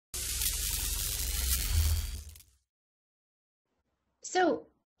So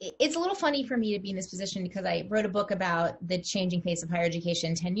it's a little funny for me to be in this position because I wrote a book about the changing face of higher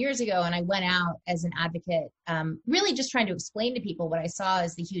education 10 years ago, and I went out as an advocate, really just trying to explain to people what I saw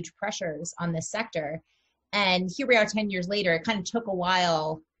as the huge pressures on this sector. And here we are 10 years later. It kind of took a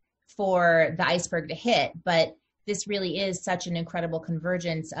while for the iceberg to hit, but this really is such an incredible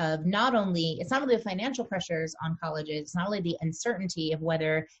convergence of it's not only the financial pressures on colleges, it's not only the uncertainty of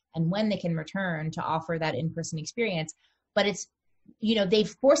whether and when they can return to offer that in-person experience, but it's,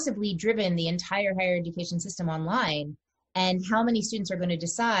 they've forcibly driven the entire higher education system online. And how many students are going to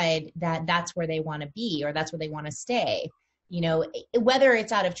decide that that's where they want to be or that's where they want to stay? Whether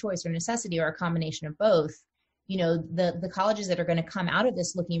it's out of choice or necessity or a combination of both, the colleges that are going to come out of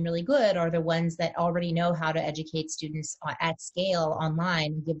this looking really good are the ones that already know how to educate students at scale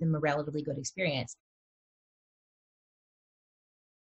online and give them a relatively good experience.